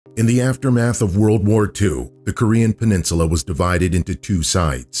In the aftermath of World War II, the Korean Peninsula was divided into two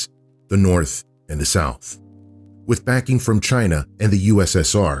sides, the North and the South. With backing from China and the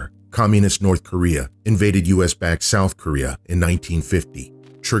USSR, Communist North Korea invaded US-backed South Korea in 1950,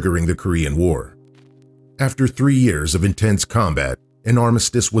 triggering the Korean War. After 3 years of intense combat, an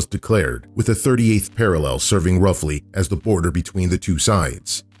armistice was declared, with the 38th parallel serving roughly as the border between the two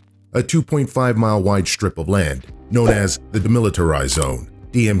sides. A 2.5-mile wide strip of land, known as the demilitarized zone,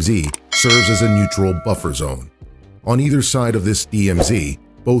 DMZ, serves as a neutral buffer zone. On either side of this DMZ,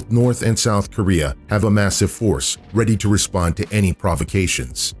 both North and South Korea have a massive force ready to respond to any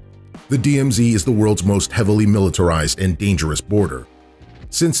provocations. The DMZ is the world's most heavily militarized and dangerous border.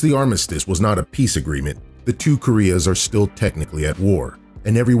 Since the armistice was not a peace agreement, the two Koreas are still technically at war,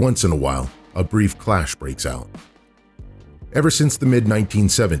 and every once in a while, a brief clash breaks out. Ever since the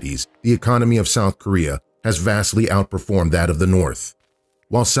mid-1970s, the economy of South Korea has vastly outperformed that of the North.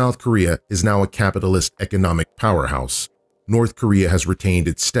 While South Korea is now a capitalist economic powerhouse, North Korea has retained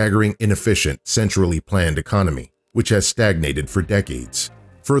its staggering, inefficient, centrally planned economy, which has stagnated for decades.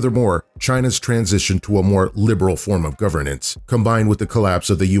 Furthermore, China's transition to a more liberal form of governance, combined with the collapse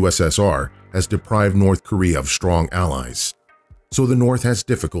of the USSR, has deprived North Korea of strong allies. So the North has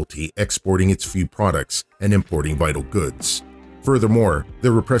difficulty exporting its few products and importing vital goods. Furthermore,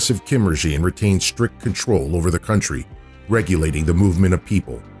 the repressive Kim regime retains strict control over the country, regulating the movement of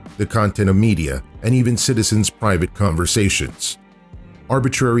people, the content of media, and even citizens' private conversations.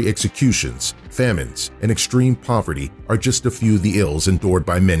 Arbitrary executions, famines, and extreme poverty are just a few of the ills endured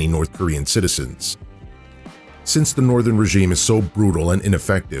by many North Korean citizens. Since the northern regime is so brutal and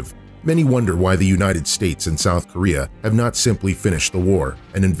ineffective, many wonder why the United States and South Korea have not simply finished the war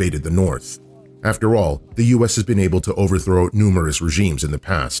and invaded the North. After all, the US has been able to overthrow numerous regimes in the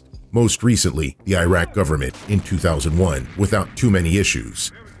past, most recently the Iraq government in 2001, without too many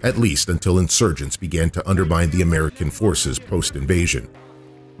issues, at least until insurgents began to undermine the American forces post-invasion.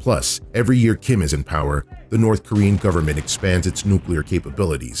 Plus, every year Kim is in power, the North Korean government expands its nuclear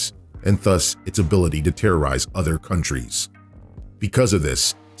capabilities, and thus its ability to terrorize other countries. Because of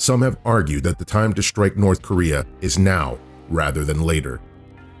this, some have argued that the time to strike North Korea is now rather than later.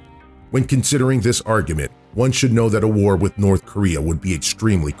 When considering this argument, one should know that a war with North Korea would be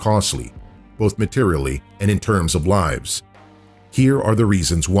extremely costly, both materially and in terms of lives. Here are the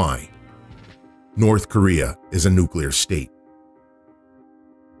reasons why. North Korea is a nuclear state.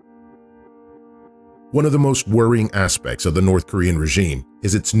 One of the most worrying aspects of the North Korean regime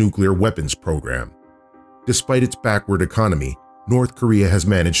is its nuclear weapons program. Despite its backward economy, North Korea has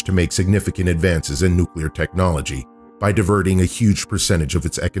managed to make significant advances in nuclear technology by diverting a huge percentage of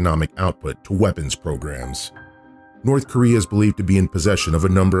its economic output to weapons programs. North Korea is believed to be in possession of a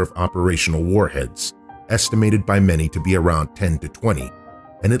number of operational warheads, estimated by many to be around 10 to 20,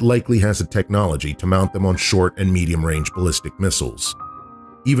 and it likely has the technology to mount them on short and medium-range ballistic missiles.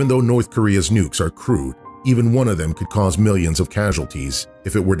 Even though North Korea's nukes are crude, even one of them could cause millions of casualties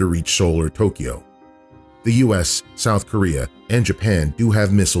if it were to reach Seoul or Tokyo. The US, South Korea, and Japan do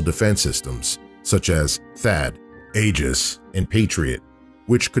have missile defense systems, such as THAAD, Aegis, and Patriot,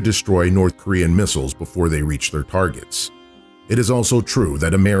 which could destroy North Korean missiles before they reach their targets. It is also true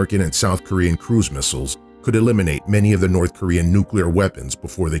that American and South Korean cruise missiles could eliminate many of the North Korean nuclear weapons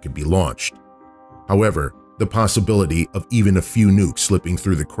before they could be launched. However, the possibility of even a few nukes slipping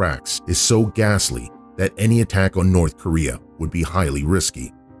through the cracks is so ghastly that any attack on North Korea would be highly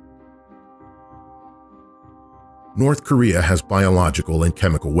risky. North Korea has biological and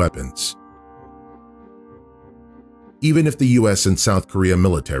chemical weapons. Even if the US and South Korea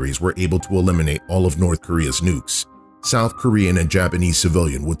militaries were able to eliminate all of North Korea's nukes, South Korean and Japanese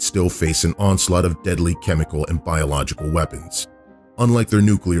civilians would still face an onslaught of deadly chemical and biological weapons. Unlike their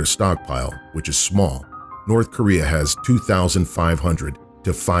nuclear stockpile, which is small, North Korea has 2,500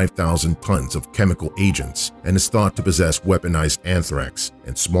 to 5,000 tons of chemical agents and is thought to possess weaponized anthrax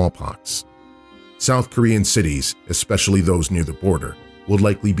and smallpox. South Korean cities, especially those near the border, will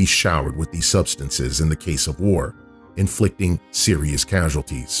likely be showered with these substances in the case of war, inflicting serious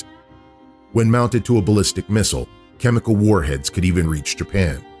casualties. When mounted to a ballistic missile, chemical warheads could even reach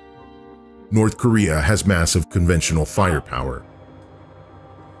Japan. North Korea has massive conventional firepower.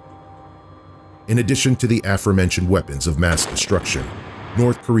 In addition to the aforementioned weapons of mass destruction,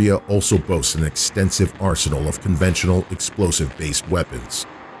 North Korea also boasts an extensive arsenal of conventional explosive-based weapons.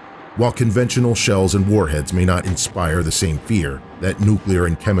 While conventional shells and warheads may not inspire the same fear that nuclear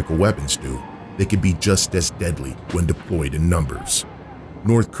and chemical weapons do, they can be just as deadly when deployed in numbers.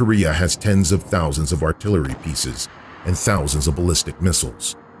 North Korea has tens of thousands of artillery pieces and thousands of ballistic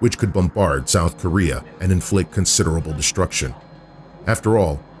missiles, which could bombard South Korea and inflict considerable destruction. After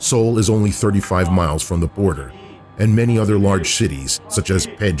all, Seoul is only 35 miles from the border, and many other large cities, such as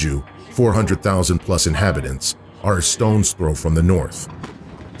Jeju, 400,000 plus inhabitants, are a stone's throw from the north.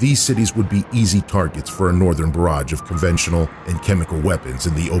 These cities would be easy targets for a northern barrage of conventional and chemical weapons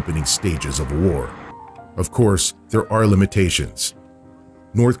in the opening stages of a war. Of course, there are limitations.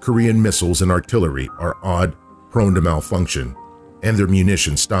 North Korean missiles and artillery are odd, prone to malfunction, and their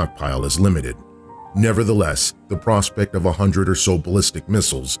munition stockpile is limited. Nevertheless, the prospect of 100 or so ballistic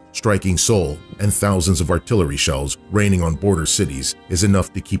missiles striking Seoul and thousands of artillery shells raining on border cities is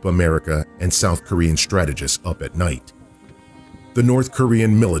enough to keep America and South Korean strategists up at night. The North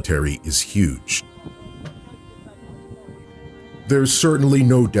Korean military is huge. There's certainly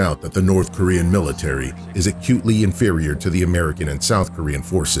no doubt that the North Korean military is acutely inferior to the American and South Korean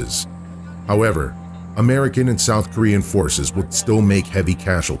forces. However, American and South Korean forces would still make heavy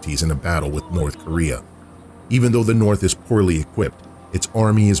casualties in a battle with North Korea. Even though the North is poorly equipped, its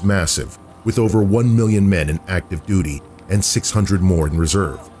army is massive, with over 1 million men in active duty and 600 more in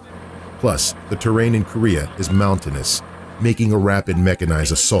reserve. Plus, the terrain in Korea is mountainous, making a rapid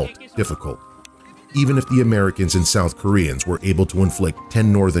mechanized assault difficult. Even if the Americans and South Koreans were able to inflict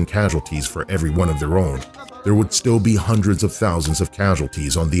 10 northern casualties for every one of their own, there would still be hundreds of thousands of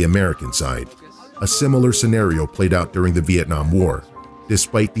casualties on the American side. A similar scenario played out during the Vietnam War,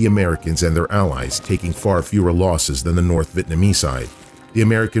 despite the Americans and their allies taking far fewer losses than the North Vietnamese side. The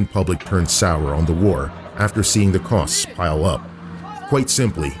American public turned sour on the war after seeing the costs pile up. Quite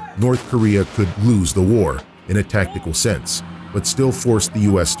simply, North Korea could lose the war in a tactical sense, but still force the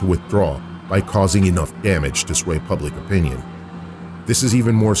US to withdraw by causing enough damage to sway public opinion. This is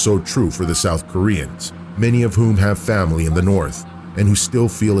even more so true for the South Koreans, many of whom have family in the North and who still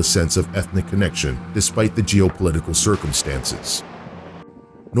feel a sense of ethnic connection despite the geopolitical circumstances.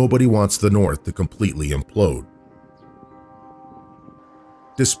 Nobody wants the North to completely implode.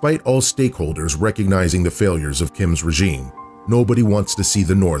 Despite all stakeholders recognizing the failures of Kim's regime, nobody wants to see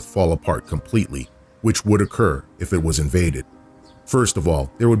the North fall apart completely, which would occur if it was invaded. First of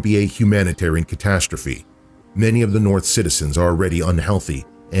all, there would be a humanitarian catastrophe. Many of the North's citizens are already unhealthy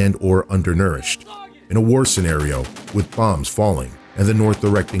and/or undernourished. In a war scenario, with bombs falling and the North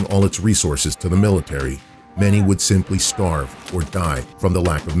directing all its resources to the military, many would simply starve or die from the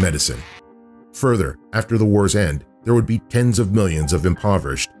lack of medicine. Further, after the war's end, there would be tens of millions of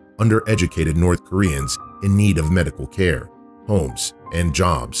impoverished, undereducated North Koreans in need of medical care, homes, and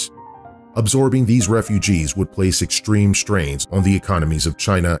jobs. Absorbing these refugees would place extreme strains on the economies of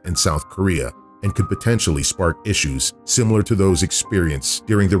China and South Korea and could potentially spark issues similar to those experienced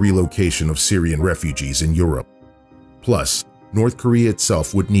during the relocation of Syrian refugees in Europe. Plus, North Korea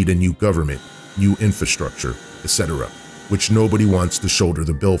itself would need a new government, new infrastructure, etc., which nobody wants to shoulder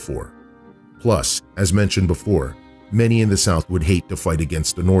the bill for. Plus, as mentioned before, many in the South would hate to fight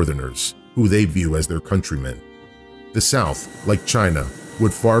against the Northerners, who they view as their countrymen. The South, like China,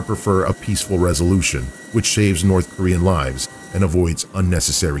 would far prefer a peaceful resolution, which saves North Korean lives and avoids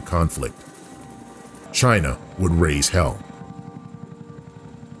unnecessary conflict. China would raise hell.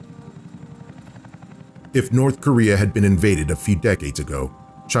 If North Korea had been invaded a few decades ago,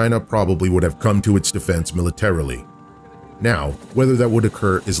 China probably would have come to its defense militarily. Now, whether that would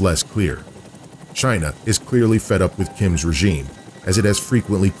occur is less clear. China is clearly fed up with Kim's regime, as it has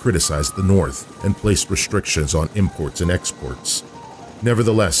frequently criticized the North and placed restrictions on imports and exports.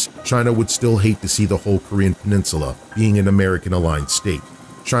 Nevertheless, China would still hate to see the whole Korean Peninsula being an American-aligned state.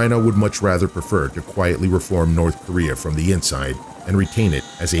 China would much rather prefer to quietly reform North Korea from the inside and retain it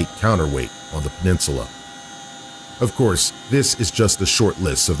as a counterweight on the peninsula. Of course, this is just a short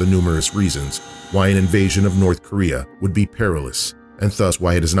list of the numerous reasons why an invasion of North Korea would be perilous, and thus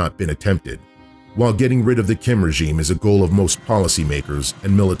why it has not been attempted. While getting rid of the Kim regime is a goal of most policymakers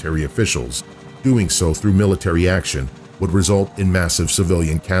and military officials, doing so through military action would result in massive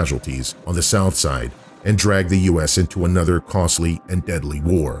civilian casualties on the South side and drag the US into another costly and deadly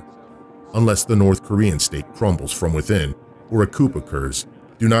war. Unless the North Korean state crumbles from within or a coup occurs,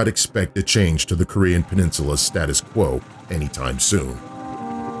 do not expect a change to the Korean Peninsula's status quo anytime soon.